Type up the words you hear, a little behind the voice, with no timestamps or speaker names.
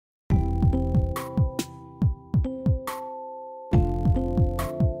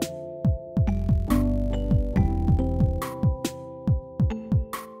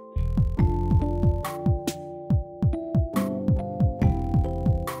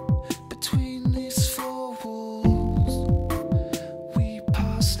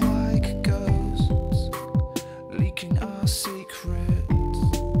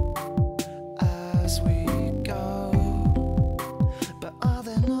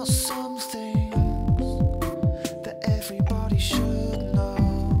are some things that everybody should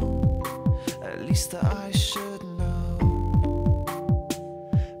know, at least that I should know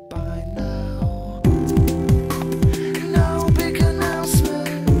by now. No big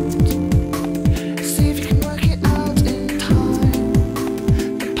announcement, see if you can work it out in time.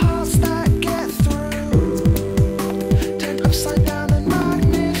 The parts that get through turned upside down and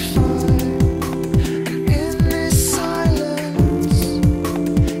magnified. And in this silence,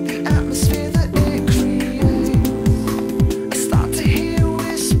 the atmosphere that it creates, I start to hear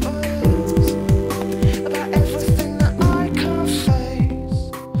whispers about everything that I can't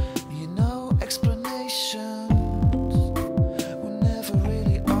face. You know, explanations were never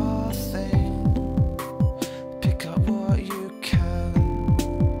really our thing. Pick up what you can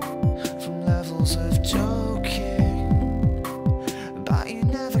from levels of joking, but you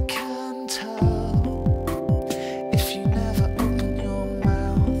never can tell if you never open your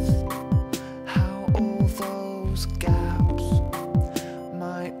mouth how all those gaps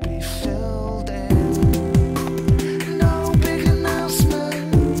might be filled in. No big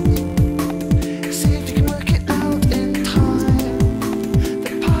announcement, see if you can work it out in time.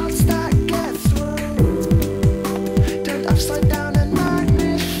 The parts that get through turned upside down and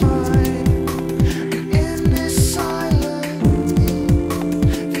magnified. And in this silence,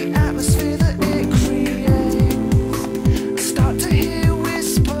 the atmosphere that it creates, I start to hear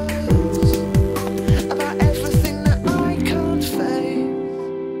whispers about everything that I can't face.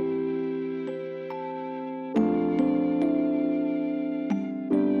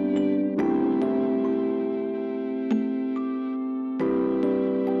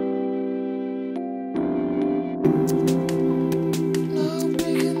 No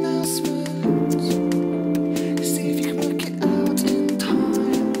big announcements, see if you can work it out in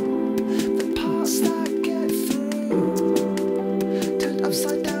time. The parts that get through turned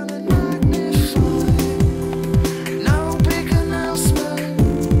upside down